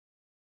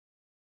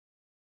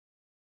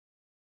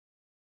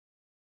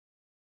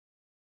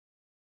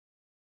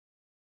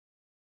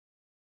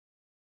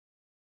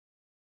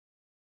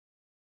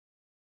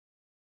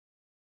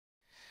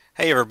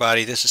Hey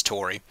everybody, this is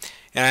Tori,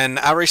 and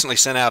I recently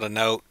sent out a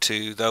note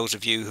to those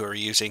of you who are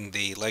using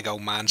the LEGO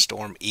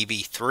Mindstorm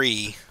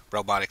EV3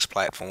 robotics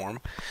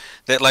platform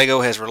that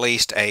LEGO has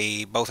released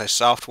both a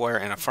software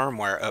and a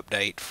firmware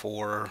update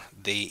for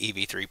the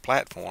EV3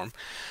 platform.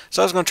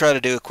 So I was going to try to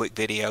do a quick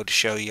video to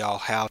show y'all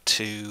how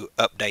to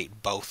update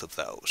both of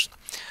those.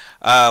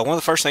 One of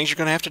the first things you're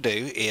going to have to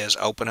do is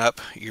open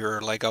up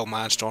your LEGO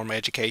Mindstorm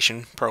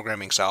Education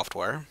programming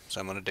software. So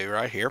I'm going to do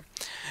right here.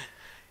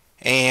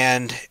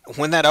 And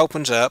when that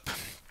opens up,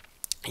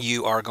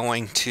 you are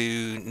going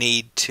to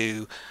need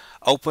to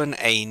open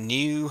a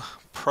new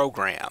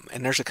program,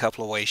 and there's a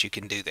couple of ways you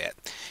can do that.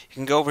 You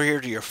can go over here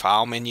to your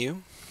file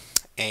menu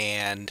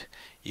and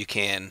you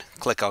can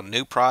click on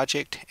new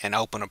project and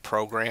open a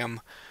program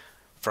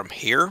from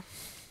here.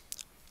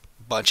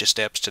 Bunch of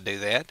steps to do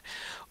that.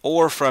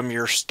 Or from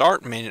your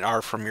start menu,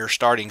 or from your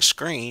starting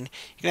screen,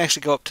 you can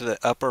actually go up to the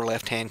upper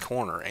left hand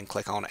corner and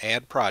click on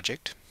add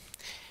project,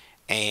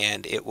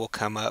 and it will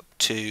come up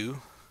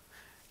to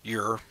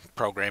your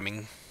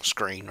programming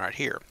screen right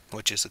here,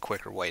 which is the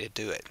quicker way to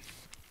do it.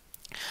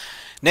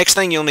 Next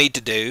thing you'll need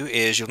to do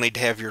is you'll need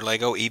to have your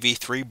LEGO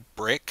EV3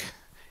 brick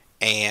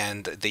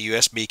and the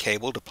USB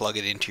cable to plug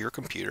it into your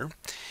computer.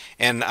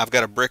 And I've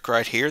got a brick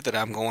right here that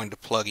I'm going to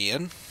plug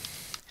in.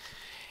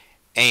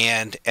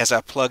 And as I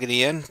plug it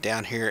in,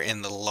 down here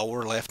in the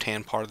lower left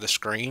hand part of the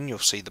screen, you'll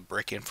see the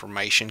brick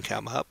information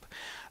come up.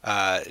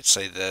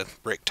 Say the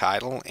brick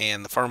title,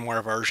 and the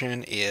firmware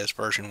version is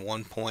version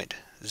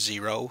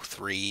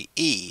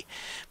 1.03e.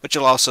 But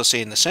you'll also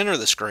see in the center of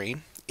the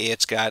screen,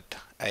 it's got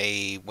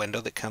a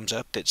window that comes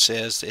up that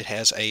says it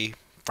has a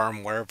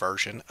firmware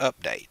version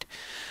update.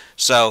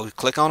 So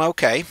click on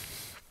OK.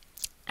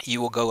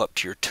 You will go up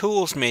to your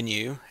Tools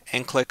menu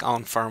and click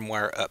on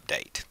Firmware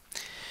Update.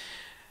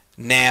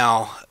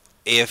 Now,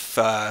 if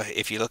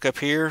you look up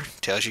here,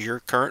 it tells you your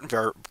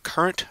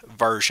current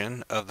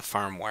version of the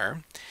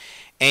firmware.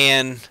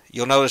 And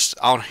you'll notice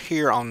on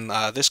here on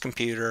this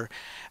computer,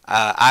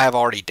 I have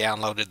already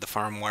downloaded the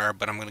firmware,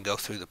 but I'm going to go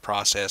through the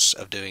process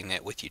of doing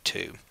that with you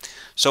too.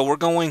 So we're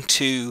going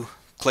to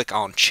click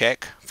on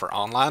Check for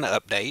Online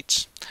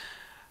Updates.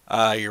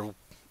 Your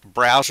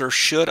browser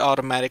should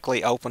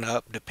automatically open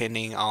up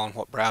depending on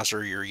what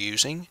browser you're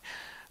using.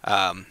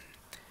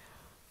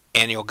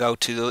 And you'll go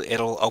to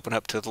it'll open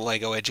up to the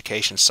LEGO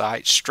Education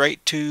site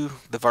straight to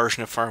the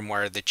version of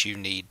firmware that you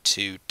need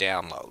to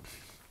download.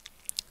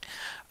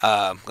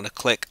 I'm going to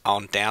click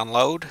on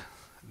download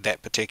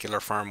that particular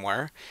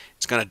firmware.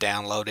 It's going to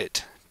download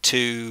it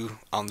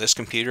on this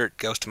computer. It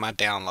goes to my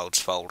downloads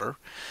folder,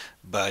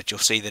 but you'll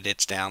see that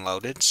it's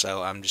downloaded,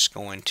 so I'm just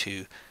going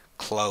to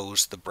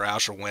close the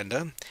browser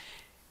window.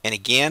 And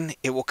again,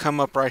 it will come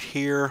up right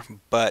here,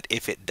 but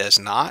if it does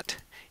not,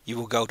 you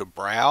will go to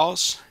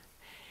browse,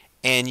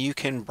 and you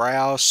can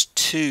browse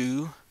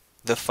to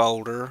the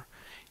folder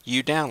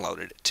you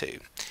downloaded it to.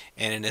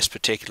 And in this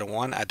particular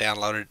one, I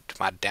downloaded it to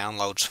my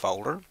downloads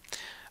folder.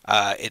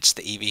 It's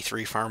the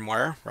EV3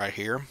 firmware right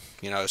here.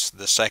 You know,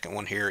 the second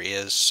one here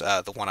is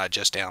the one I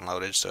just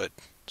downloaded, so it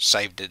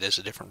saved it as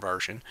a different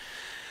version.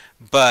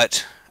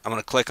 But I'm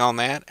going to click on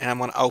that and I'm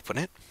going to open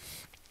it.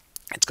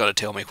 It's going to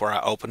tell me where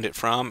I opened it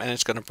from, and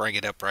it's going to bring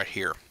it up right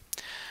here.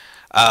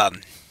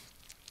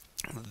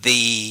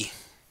 The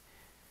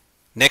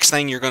next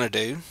thing you're going to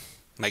do,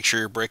 make sure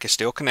your brick is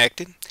still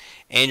connected,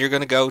 and you're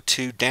going to go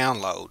to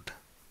download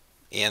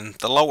in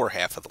the lower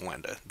half of the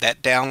window.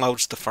 That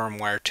downloads the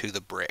firmware to the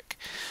brick.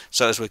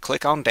 So as we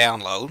click on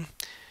download,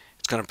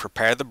 it's going to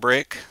prepare the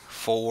brick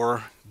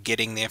for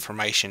getting the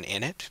information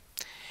in it.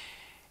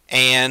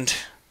 And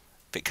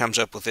if it comes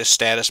up with this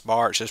status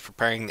bar, it says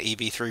preparing the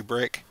EV3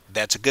 brick,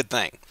 that's a good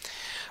thing.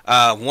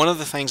 One of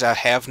the things I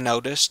have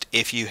noticed,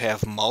 if you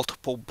have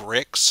multiple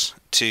bricks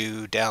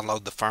to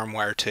download the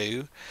firmware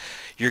to,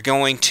 you're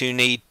going to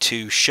need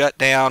to shut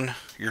down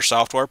your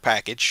software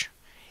package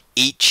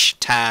each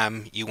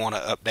time you want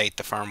to update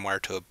the firmware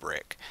to a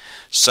brick.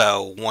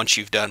 So once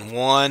you've done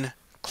one,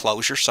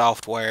 close your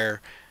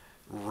software,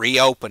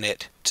 reopen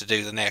it to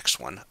do the next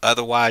one.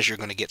 Otherwise, you're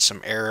going to get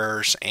some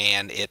errors,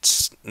 and they're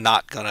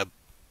not going to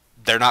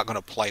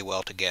play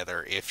well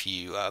together if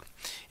you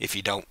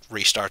don't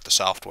restart the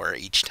software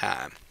each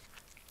time.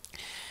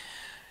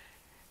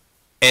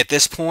 At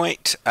this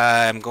point,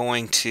 I'm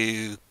going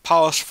to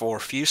pause for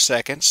a few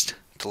seconds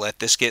to let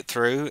this get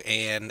through,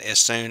 and as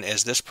soon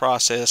as this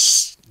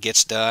process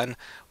gets done,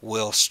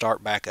 we'll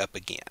start back up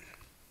again.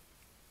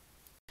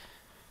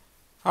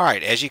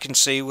 Alright, as you can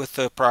see with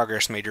the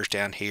progress meters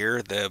down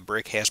here, the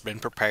brick has been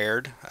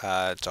prepared.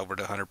 It's over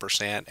to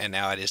 100%, and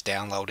now it is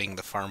downloading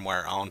the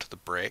firmware onto the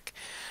brick.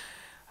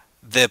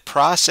 The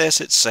process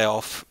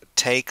itself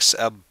takes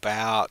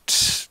about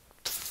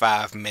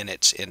 5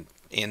 minutes in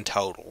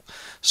total.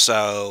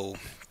 So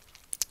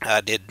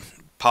I did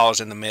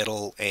pause in the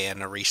middle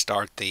and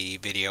restart the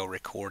video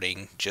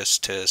recording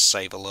just to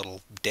save a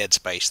little dead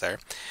space there.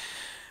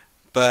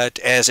 But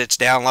as it's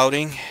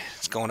downloading,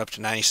 it's going up to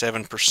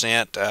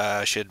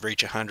 97%. Should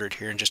reach 100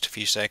 here in just a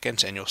few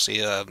seconds, and you'll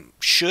see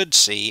should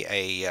see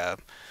a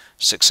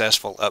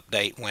successful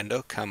update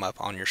window come up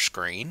on your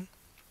screen.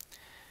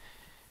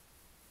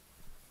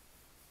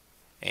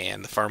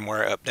 And the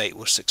firmware update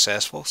was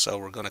successful, so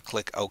we're going to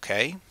click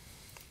OK.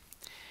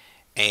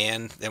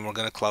 And then we're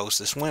going to close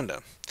this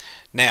window.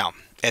 Now,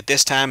 at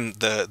this time,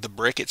 the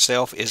brick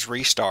itself is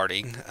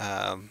restarting.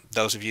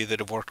 Those of you that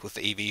have worked with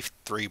the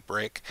EV3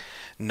 brick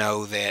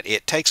know that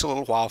it takes a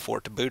little while for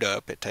it to boot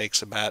up. It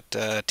takes about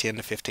 10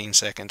 to 15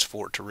 seconds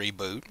for it to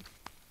reboot.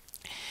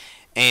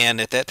 And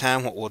at that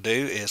time, what we'll do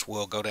is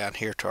we'll go down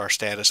here to our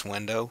status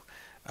window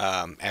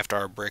after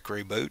our brick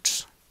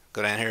reboots.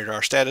 Go down here to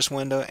our status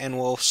window and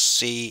we'll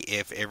see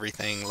if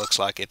everything looks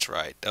like it's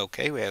right.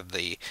 Okay, we have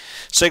the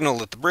signal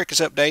that the brick is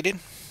updated.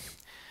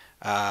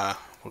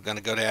 We're going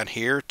to go down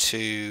here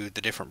to the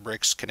different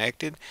bricks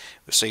connected.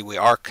 We'll see we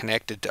are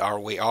connected to, or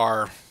we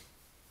are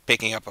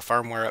picking up a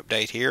firmware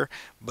update here,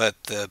 but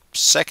the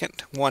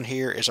second one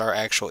here is our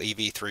actual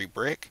EV3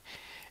 brick,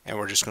 and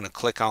we're just going to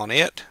click on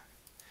it.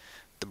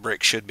 The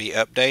brick should be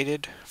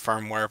updated,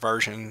 firmware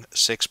version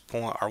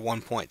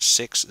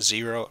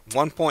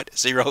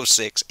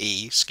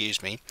 1.06E,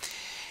 excuse me,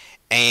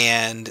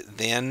 and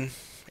then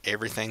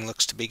everything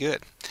looks to be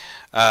good.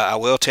 I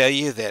will tell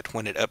you that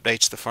when it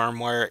updates the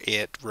firmware,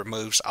 it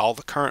removes all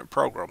the current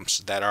programs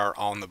that are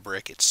on the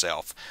brick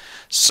itself.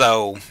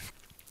 So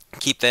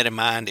keep that in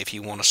mind. If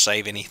you want to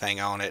save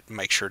anything on it,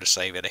 make sure to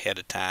save it ahead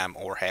of time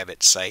or have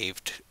it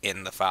saved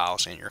in the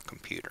files in your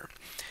computer.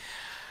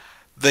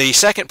 The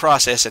second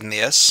process in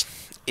this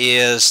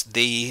is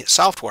the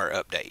software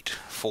update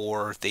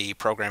for the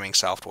programming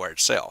software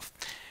itself.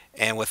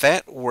 And with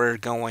that, we're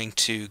going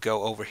to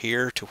go over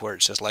here to where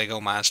it says LEGO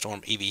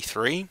Mindstorm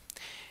EV3,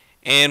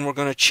 and we're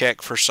going to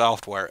check for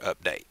software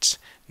updates.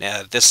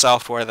 Now, this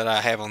software that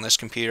I have on this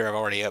computer, I've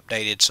already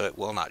updated, so it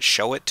will not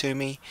show it to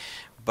me,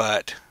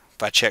 but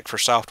if I check for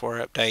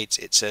software updates,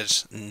 it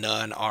says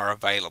none are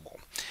available.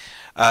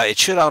 It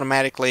should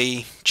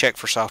automatically check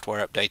for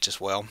software updates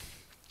as well.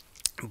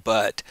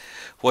 But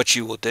what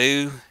you will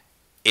do,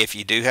 if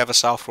you do have a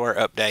software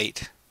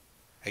update,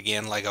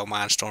 again, LEGO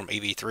Mindstorm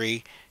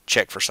EV3,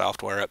 check for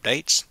software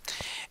updates.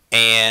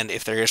 And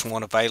if there is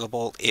one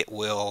available, it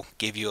will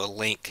give you a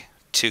link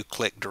to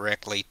click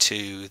directly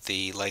to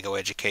the LEGO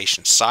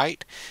Education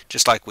site,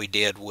 just like we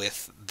did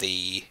with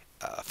the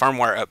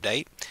firmware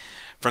update.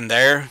 From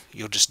there,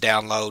 you'll just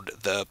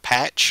download the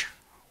patch,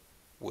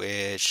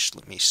 which,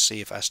 let me see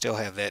if I still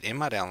have that in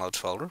my downloads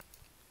folder.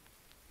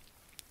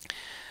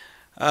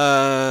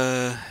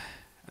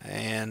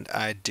 And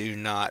I do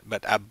not,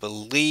 but I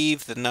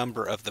believe the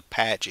number of the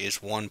patch is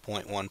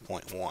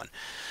 1.1.1.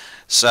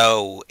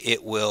 So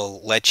it will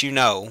let you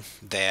know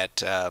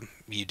that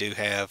you do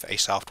have a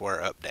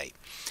software update.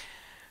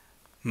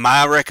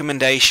 My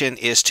recommendation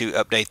is to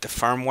update the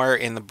firmware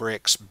in the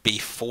bricks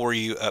before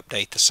you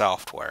update the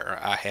software.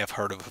 I have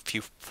heard of a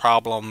few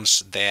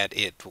problems that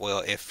it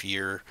will, if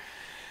you're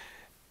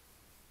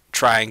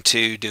trying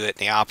to do it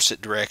in the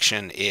opposite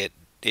direction,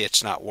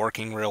 it's not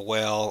working real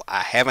well.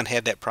 I haven't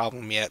had that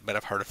problem yet, but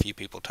I've heard a few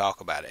people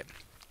talk about it.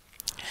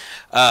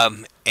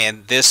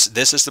 And this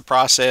is the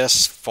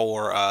process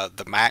for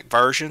the Mac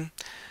version.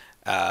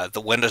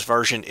 The Windows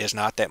version is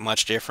not that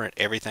much different.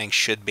 Everything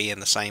should be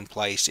in the same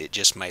place. It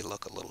just may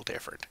look a little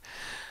different.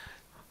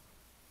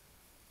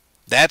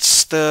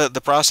 That's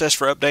the process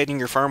for updating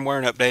your firmware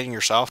and updating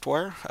your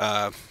software.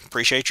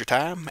 Appreciate your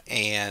time,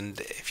 and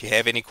if you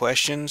have any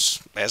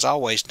questions, as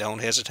always, don't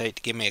hesitate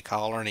to give me a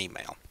call or an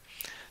email.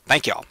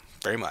 Thank y'all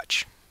very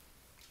much.